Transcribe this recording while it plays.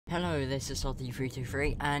Hello, this is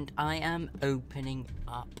Salty323 and I am opening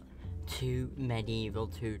up to Medieval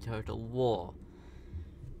 2 Total War.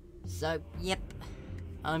 So, yep,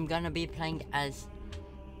 I'm gonna be playing as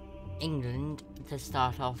England to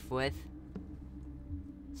start off with.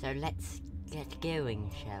 So let's get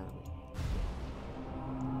going, shall we?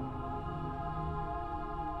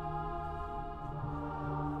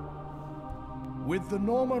 With the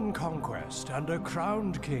Norman conquest and a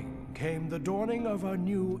crowned king came the dawning of a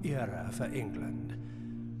new era for England.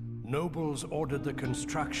 Nobles ordered the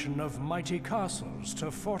construction of mighty castles to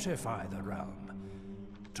fortify the realm.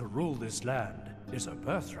 To rule this land is a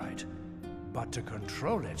birthright, but to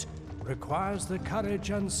control it requires the courage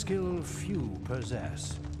and skill few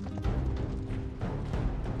possess.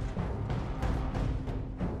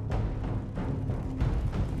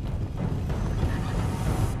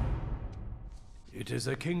 It is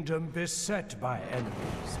a kingdom beset by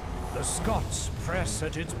enemies. The Scots press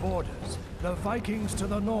at its borders, the Vikings to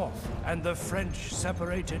the north, and the French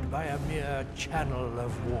separated by a mere channel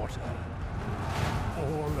of water.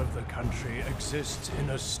 All of the country exists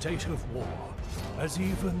in a state of war, as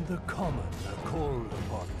even the common are called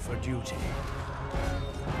upon for duty.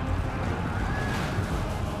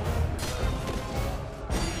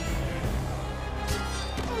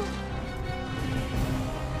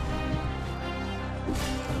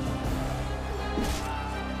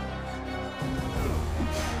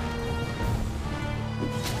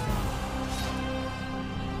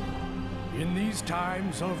 In these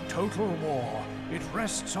times of total war, it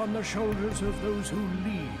rests on the shoulders of those who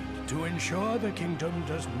lead to ensure the kingdom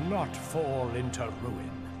does not fall into ruin.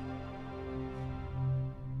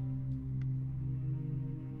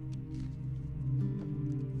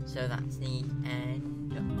 So that's the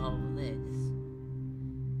end of this.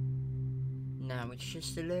 Now it's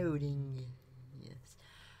just loading. Yes.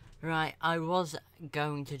 Right, I was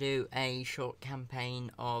going to do a short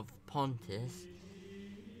campaign of Pontus.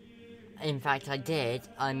 In fact, I did.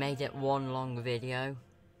 I made it one long video,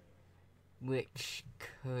 which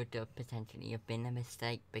could have potentially have been a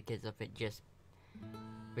mistake because of it just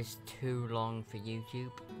was too long for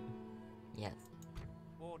YouTube. Yes.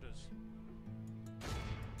 Orders.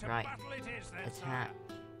 Right. Battle it is, then, Attack.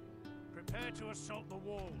 Prepare to assault the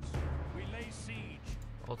walls. We lay siege.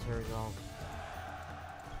 Autoresolve.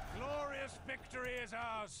 Glorious victory is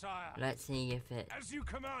ours, sire. Let's see if it... As you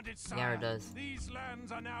commanded, sire. Yeah, it does. These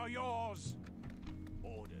lands are now yours.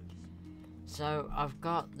 Orders. So, I've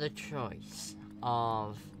got the choice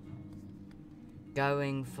of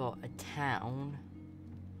going for a town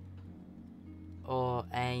or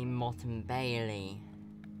a Motte and Bailey.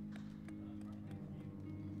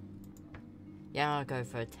 Yeah, I'll go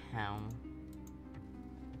for a town.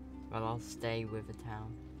 Well, I'll stay with a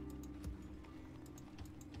town.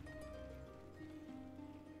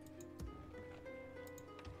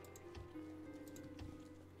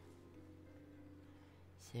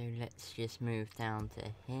 So let's just move down to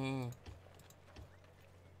here.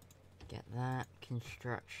 Get that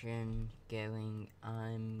construction going.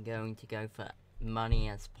 I'm going to go for money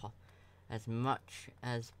as much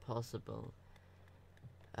as possible.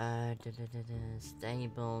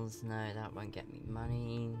 Stables, no, that won't get me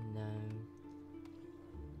money, no.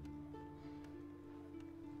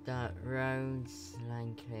 Dirt roads,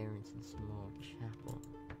 land clearance and small chapel.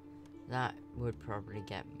 That would probably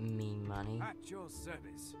get me money. At your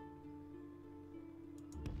service.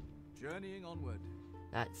 Journeying onward.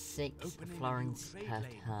 That's 6 Opening florins a new per trade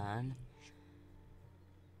lane. turn.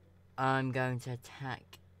 I'm going to attack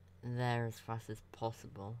there as fast as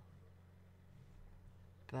possible.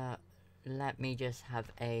 But let me just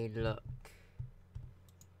have a look.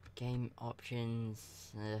 Game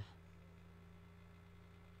options.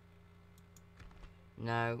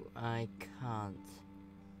 No, I can't.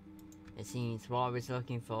 It seems what I was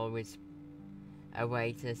looking for was a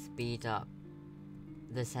way to speed up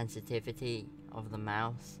the sensitivity of the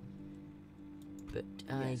mouse, but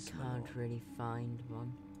I Yes, my can't lord. really find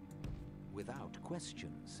one. Without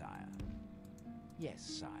question, sire. Yes,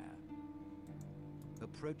 sire.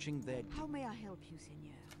 Approaching their... How may I help you,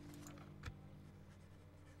 Seigneur?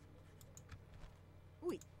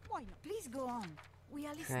 Oui, why not? Please go on. We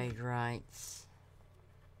are listening. Trade rights.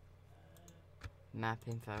 Map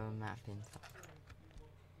info, map info.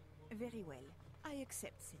 Very well. I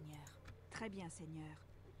accept, Seigneur. Très bien, Seigneur.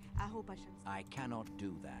 I hope I shall... I cannot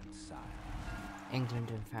do that, sire. England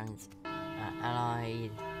and France are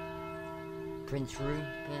allied. Prince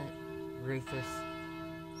Rufus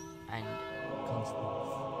and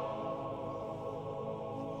Constance.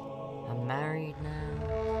 I'm married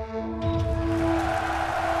now.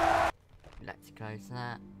 Let's close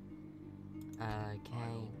that.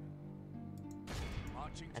 Okay.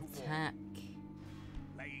 Marching to war. Attack.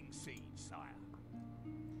 Laying siege, sire.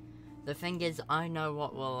 The thing is, I know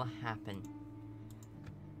what will happen.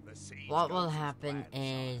 The siege What goes will as happen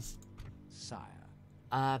planned, is,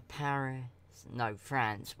 Sire.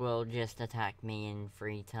 France will just attack me in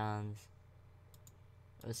 3 turns.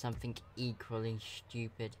 Or something equally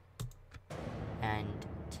stupid. And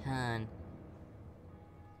turn.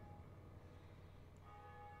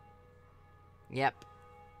 Yep.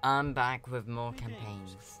 I'm back with more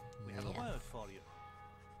campaigns. We have a Yeah. word for you.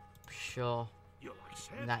 Sure. You'll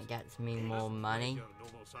accept. That gets me We more must money. praise your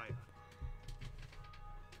noble sire.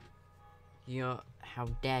 How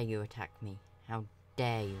dare you attack me? How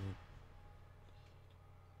dare you?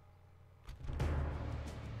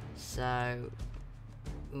 So,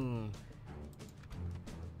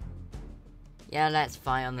 yeah, let's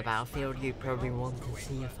fight on the battlefield. You probably want to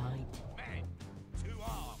see a fight. Men, to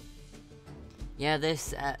arms. Yeah,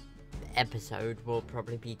 this episode will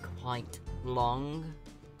probably be quite long.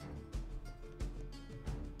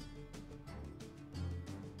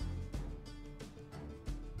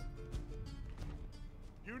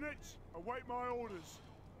 Units, await my orders.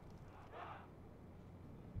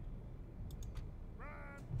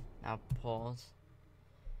 Now pause.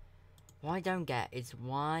 What I don't get is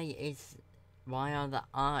why are the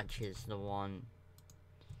archers the ones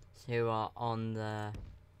who are on the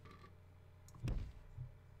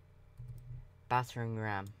battering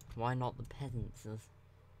ram? Why not the peasants or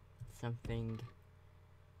something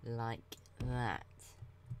like that?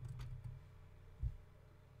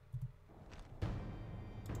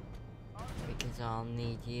 Because I'll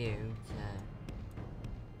need you to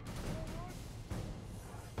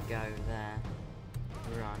go there,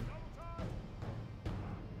 run.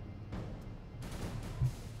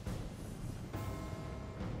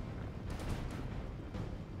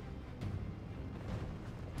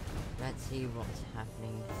 Let's see what's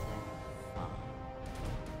happening so far.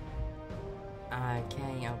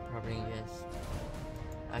 Okay, I'll probably just...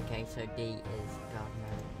 Okay, so D is guard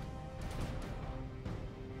mode.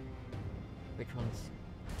 Which one's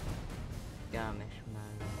skirmish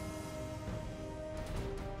mode?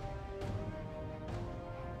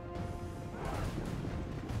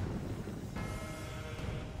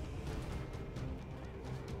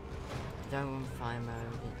 Don't want fire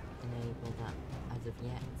mode enable that as of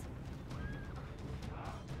yet.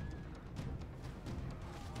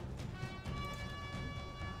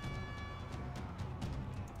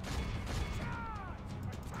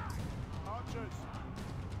 Archers.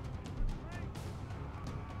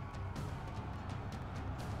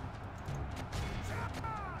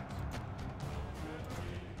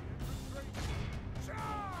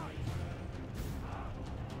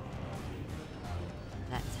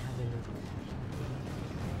 Let's have a look.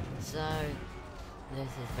 So, this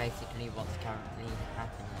is basically what's currently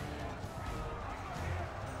happening.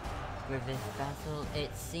 With this battle,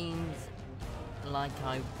 it seems like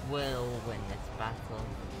I will win this battle.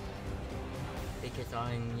 Because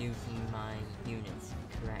I'm using my units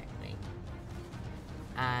correctly.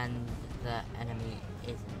 And the enemy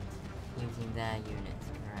isn't using their units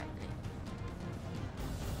correctly.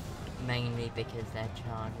 Mainly because they're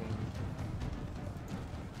charging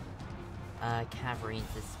cavalry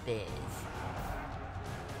into spears,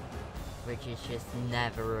 which is just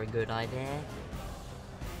never a good idea.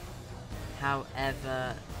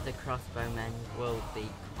 However, the crossbowmen will be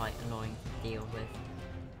quite annoying to deal with.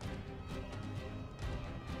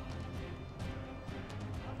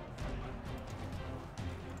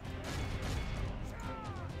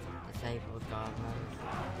 Disabled guard mode.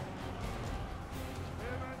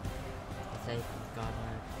 Disabled guard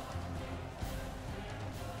mode.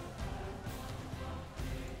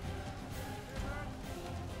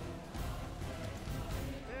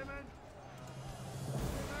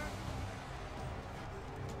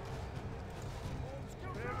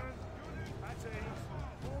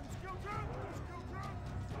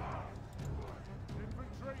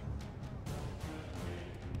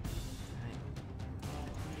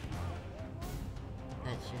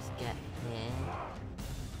 Let's just get here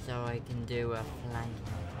so I can do a flanking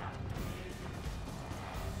attack.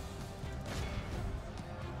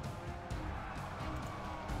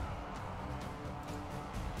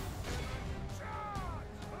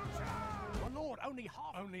 My lord, only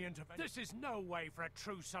half. Only intervention. This is no way for a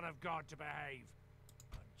true son of God to behave.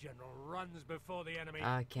 A general runs before the enemy,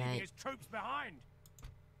 Okay. leaving his troops behind.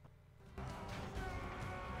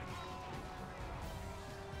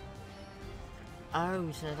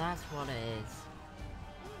 Oh, so that's what it is.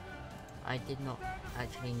 I did not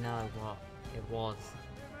actually know what it was.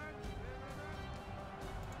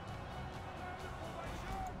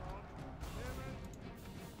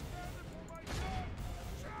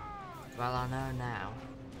 Well, I know now.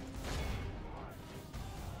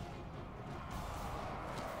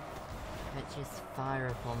 Let's just fire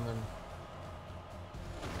upon them.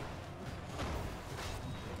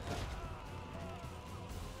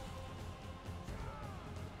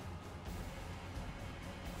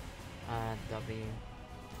 W.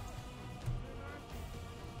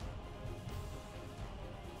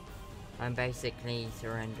 I'm basically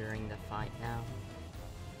surrendering the fight now.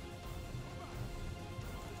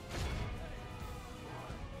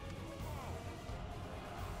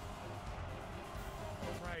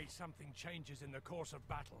 Pray something changes in the course of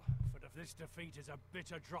battle, but if this defeat is a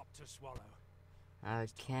bitter drop to swallow.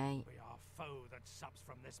 Okay. We are foe that sups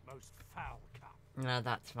from this most foul cup. No,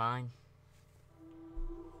 that's fine.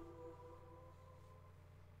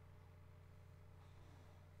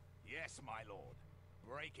 Yes, my lord.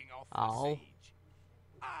 Breaking off Oh. the siege.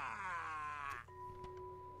 Ah!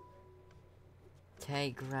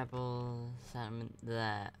 Take rebel settlement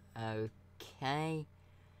there. Okay.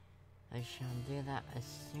 I shall do that as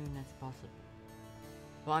soon as possible.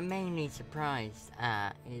 What I'm mainly surprised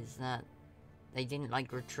at is that they didn't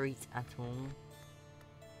like retreat at all.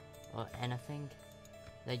 Or anything.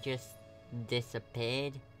 They just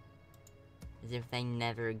disappeared. As if they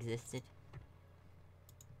never existed.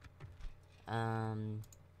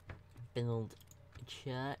 Build a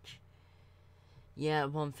church. Yeah,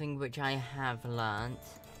 one thing which I have learnt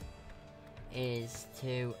is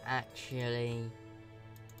to actually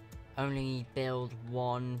only build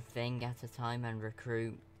one thing at a time and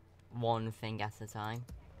recruit one thing at a time.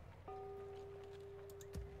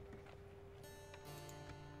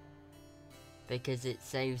 Because it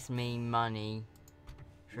saves me money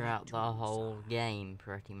throughout the whole game,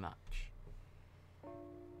 pretty much.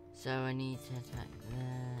 So I need to attack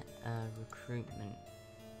there. Recruitment.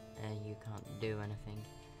 You can't do anything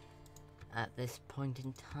at this point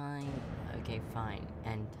in time. Okay, fine.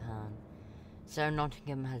 End turn. So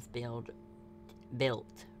Nottingham has built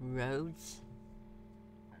roads.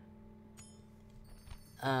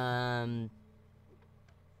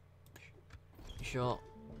 Sure.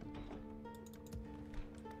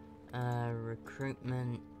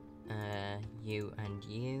 Recruitment. You and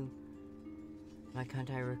you. Why can't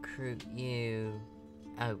I recruit you?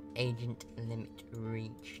 Oh, agent limit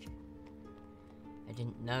reached. I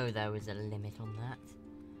didn't know there was a limit on that.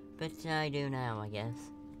 But I do now, I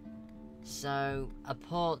guess. So, a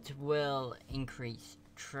port will increase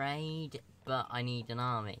trade, but I need an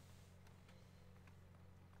army.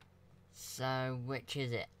 So, which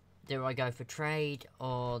is it? Do I go for trade,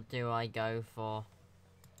 or do I go for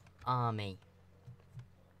army?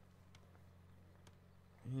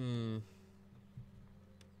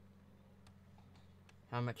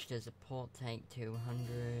 How much does a port take?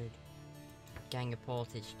 200. Gang a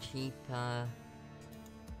port is cheaper.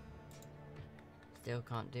 Still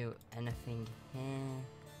can't do anything here.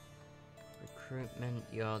 Recruitment,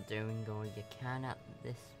 you're doing all you can at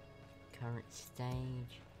this current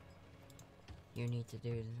stage. You need to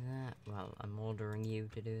do that. Well, I'm ordering you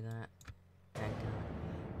to do that. And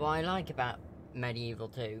what I like about Medieval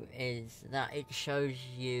 2 is that it shows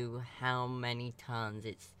you how many turns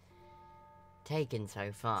it's taken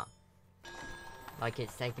so far. Like,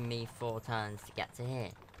 it's taken me 4 turns to get to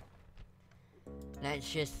here. Let's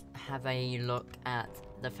just have a look at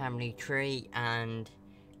the family tree and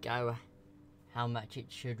go how much it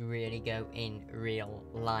should really go in real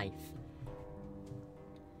life.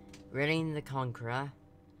 William the Conqueror,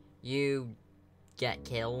 you get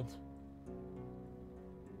killed.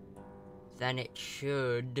 Then it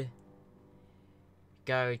should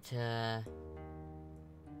go to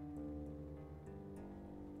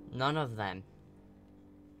none of them.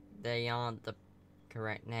 They aren't the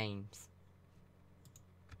correct names.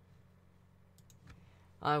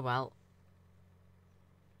 Oh well.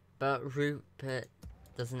 But Rupert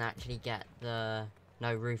doesn't actually get the...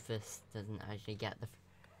 No, Rufus doesn't actually get the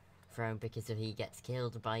throne because he gets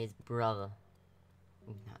killed by his brother.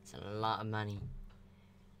 Ooh, that's a lot of money.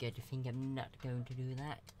 Good to think I'm not going to do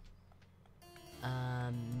that.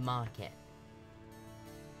 Market.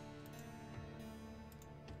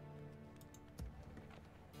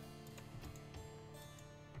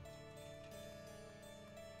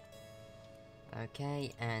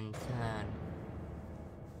 Okay, and turn.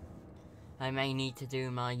 I may need to do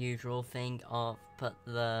my usual thing of put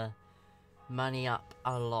the money up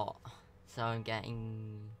a lot. So I'm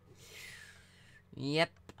getting... Yep,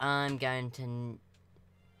 I'm going to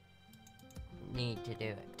need to do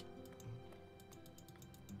it.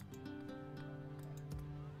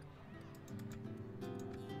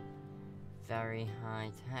 Very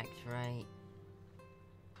high tax rate.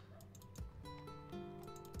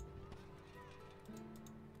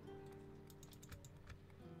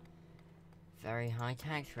 Very high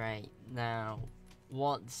tax rate. Now,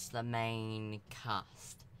 what's the main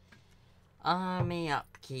cost? Army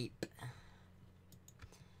upkeep.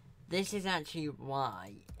 This is actually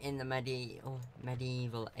why, in the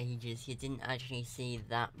medieval ages, you didn't actually see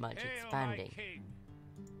that much expanding.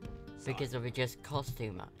 Because of it just cost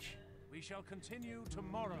too much. We shall continue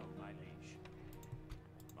tomorrow, my liege.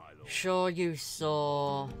 My lord. Sure, you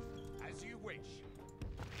saw As you wish.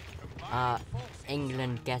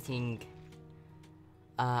 England getting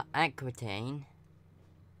Aquitaine.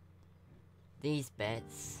 These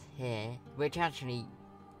bits here, which actually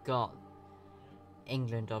got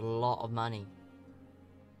England a lot of money.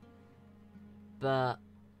 But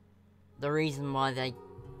the reason why they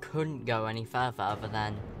couldn't go any further other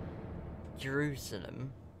than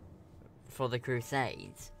Jerusalem for the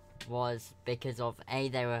Crusades was because of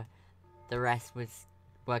the rest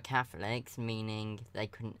were Catholics, meaning they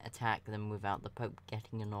couldn't attack them without the Pope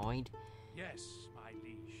getting annoyed. Yes, my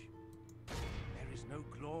liege. There is no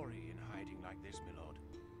glory in hiding like this, my lord.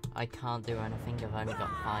 I can't do anything, I've only got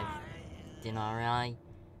 5 denarii.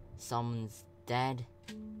 Someone's dead.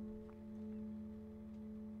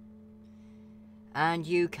 And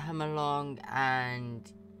you come along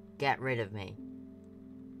and get rid of me.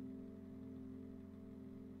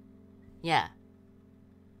 Yeah.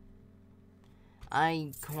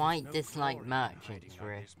 I quite dislike merchants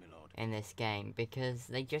in this game because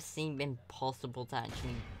they just seem impossible to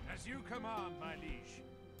actually As you command, my liege.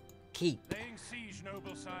 keep. Laying siege,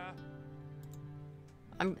 noble sire.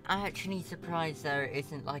 I'm actually surprised there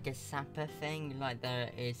isn't like a sapper thing like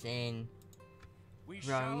there is in We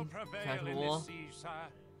shall Rome, prevail Total in War. this siege, sire.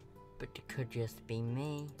 But it could just be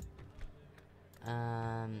me.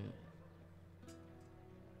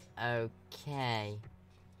 Okay.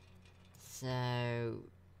 So,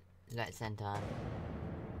 let's enter.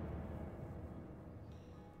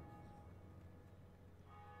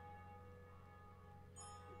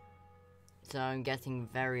 So I'm getting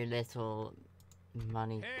very little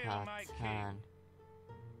money Hail, per my king. turn.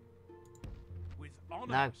 With honor,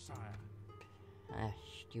 No. sire.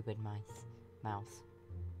 Stupid mouse.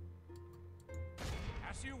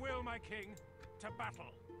 As you will, my king. To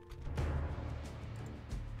battle.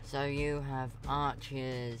 So you have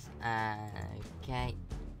archers, okay.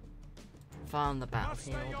 Farm the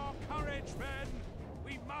Muster battlefield. your courage, men.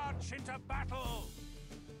 We march into battle.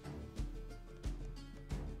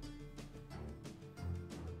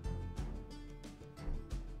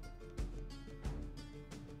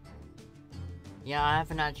 Yeah, I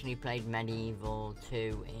haven't actually played Medieval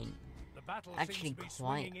 2 in The battle actually seems to be quite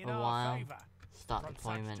swinging in a our while. favor. Start From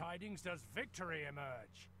deployment. such tidings does victory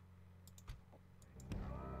emerge.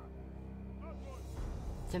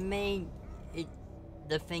 To me,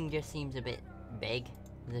 the thing just seems a bit big,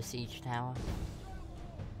 the siege tower.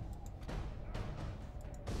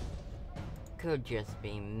 Could just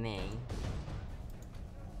be me.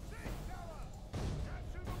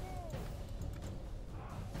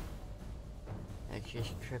 It's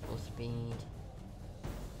just triple speed.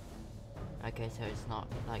 Okay, so it's not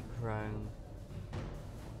like Rome.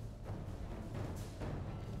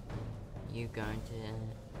 You going to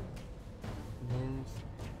lose?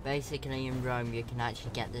 Basically in Rome you can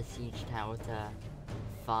actually get the siege tower to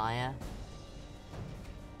fire.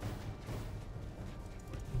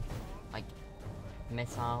 Like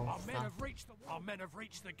missiles Our men stuff. have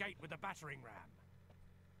reached the gate with the battering ram.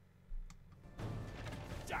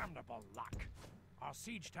 Damnable luck! Our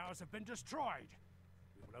siege towers have been destroyed.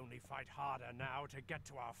 We will only fight harder now to get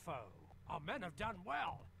to our foe. Our men have done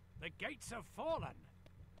well. The gates have fallen.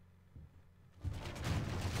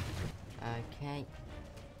 Okay.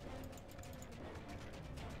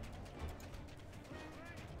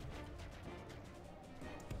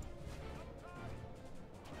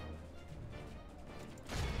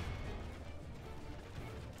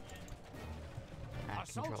 Our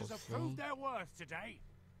soldiers Control have C. proved their worth today.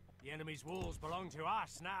 The enemy's walls belong to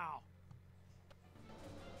us now.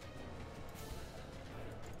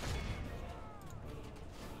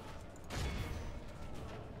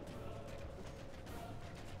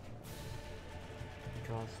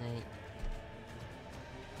 Control C.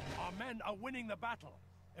 Our men are winning the battle.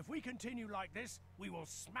 If we continue like this, we will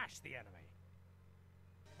smash the enemy.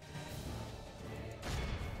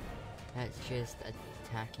 Let's just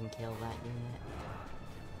attack and kill that unit.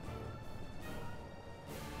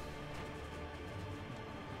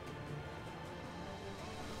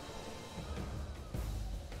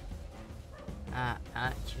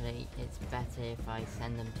 Actually, it's better if I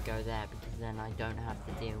send them to go there because then I don't have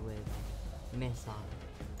to deal with missile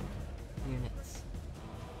units.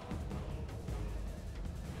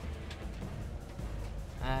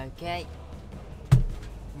 Okay.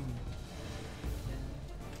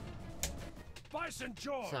 By St.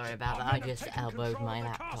 George! Sorry about our that, I men have just taken elbowed control my of the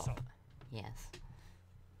laptop. castle. Yes.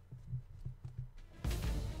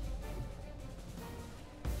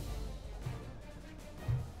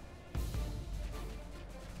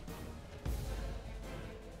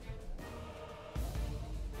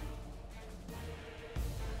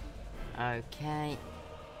 Okay.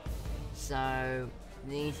 So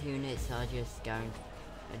these units are just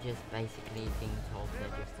basically being told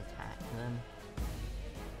to just attack them.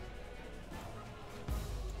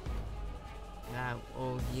 Now,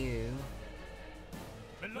 all you...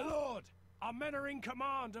 My lord! Our men are in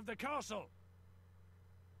command of the castle!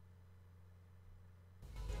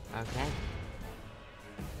 Okay.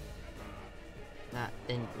 That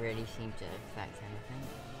didn't really seem to affect anything.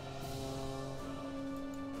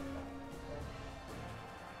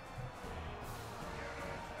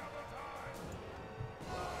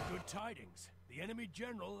 Good tidings. The enemy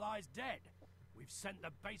general lies dead. We've sent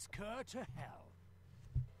the base cur to hell.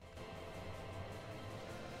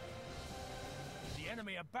 The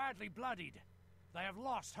enemy are badly bloodied. They have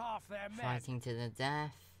lost half their men. Fighting to the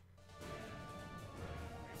death.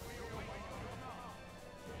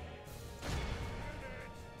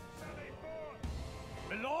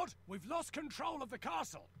 My lord, we've lost control of the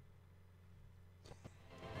castle.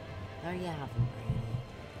 No, you haven't really.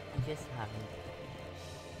 You just haven't.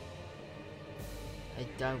 I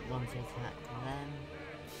don't want to attack them.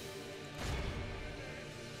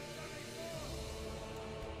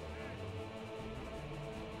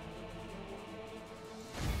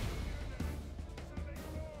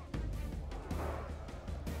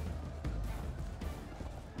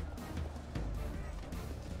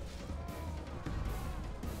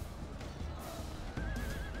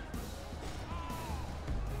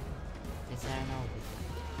 Is there an obby?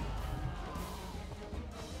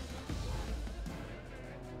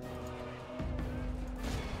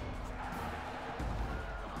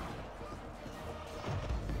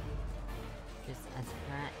 Just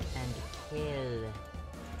attack and kill.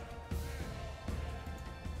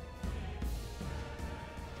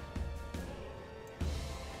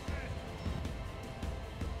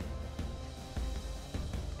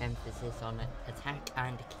 Emphasis on it. Attack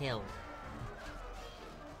and kill.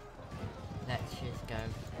 Let's just go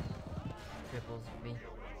triple speed.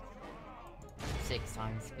 6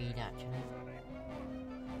 times speed actually.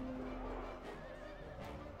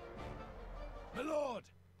 My lord,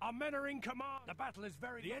 our men are in command. The battle is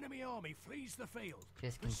very... The enemy army flees the field.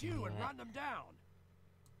 Just Pursue continue and it. run them down.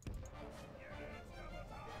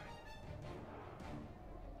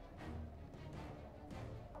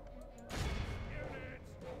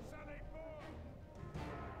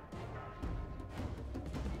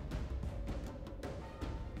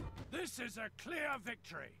 This is a clear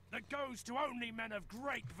victory that goes to only men of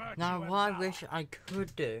great virtue. Now and what I valor. wish I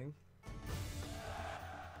could do,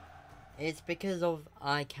 it's because of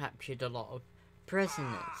I captured a lot of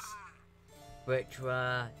prisoners, which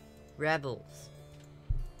were rebels.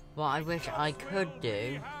 What I wish I could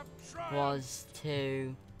do was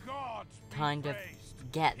to God be kind of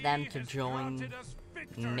praised. get them He to has join granted us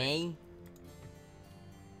victory. me.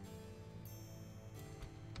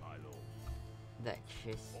 My lord. Let's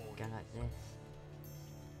just go like this.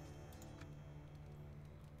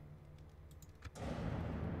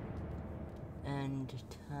 And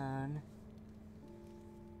turn.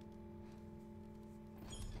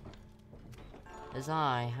 As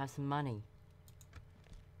I have some money.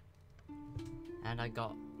 And I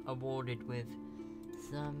got awarded with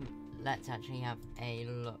some... Let's actually have a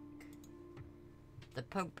look. The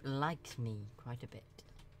Pope likes me quite a bit.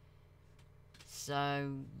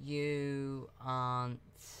 So, you aren't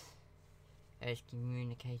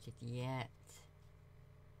excommunicated yet.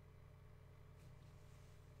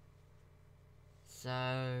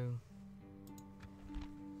 So...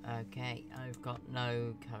 Okay, I've got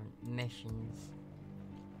no current missions.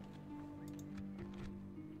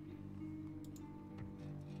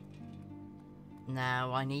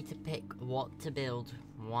 Now, I need to pick what to build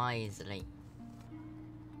wisely.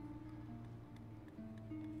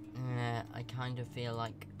 I kind of feel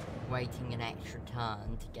like waiting an extra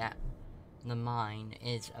turn to get the mine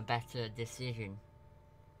is a better decision.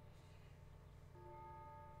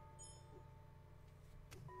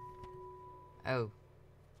 Oh.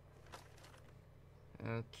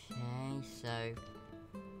 Okay, so...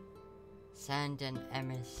 Send an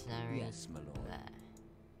emissary Yes, my lord. there.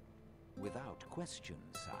 Without question,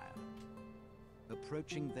 sire.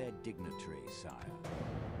 Approaching their dignitary, sire.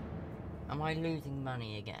 Am I losing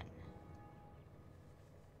money again?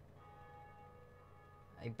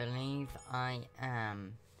 I believe I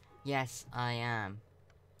am. Yes, I am.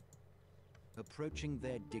 approaching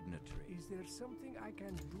their dignitaries. Is there something I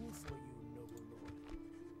can do for you, noble lord?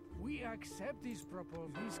 We accept this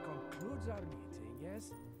proposal. This concludes our meeting,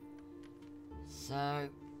 yes? So,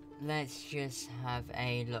 let's just have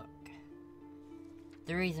a look.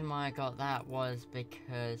 The reason why I got that was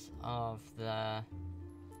because of the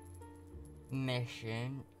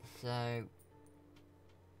mission, so...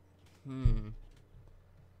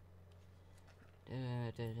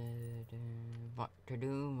 What to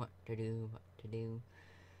do.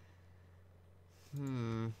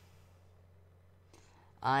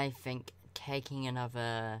 I think taking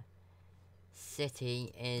another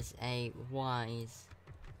city is a wise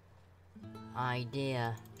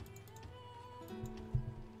idea.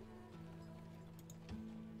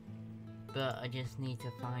 But I just need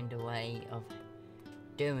to find a way of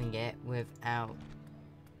doing it without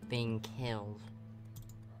being killed.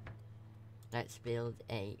 Let's build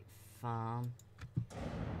a farm.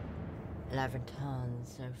 11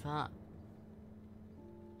 tons so far.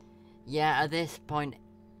 Yeah, at this point,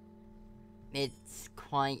 it's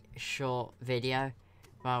quite short video.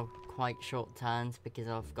 Well, quite short turns because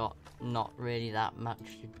I've got not really that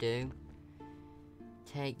much to do.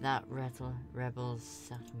 Take that rebels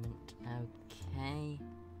settlement. Okay.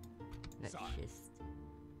 Let's just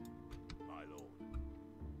My lord.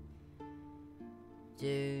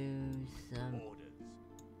 do some Orders.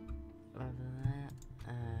 of that.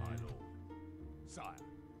 My lord. Sire.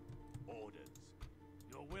 Orders.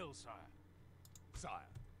 Your will, sire. Sire.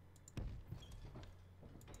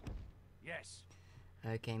 Yes.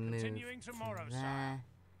 Okay, move Continuing tomorrow, to sire.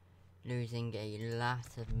 there. Losing a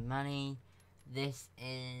lot of money. This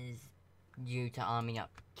is due to army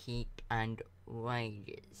upkeep and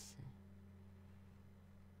wages.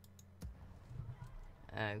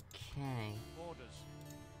 Okay. Orders.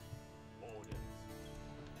 Orders.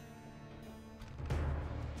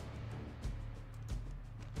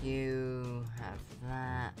 You have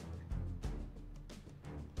that.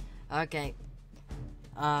 Okay.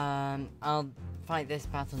 I'll fight this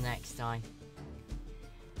battle next time.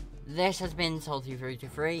 This has been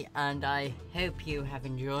Salty323, and I hope you have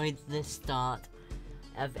enjoyed the start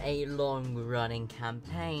of a long-running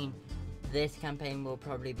campaign. This campaign will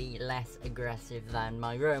probably be less aggressive than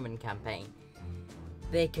my Roman campaign,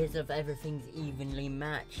 because of everything's evenly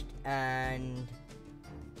matched, and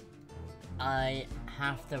I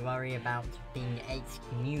have to worry about being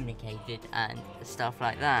excommunicated and stuff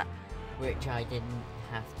like that, which I didn't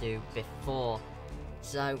have to before.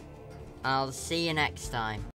 So, I'll see you next time.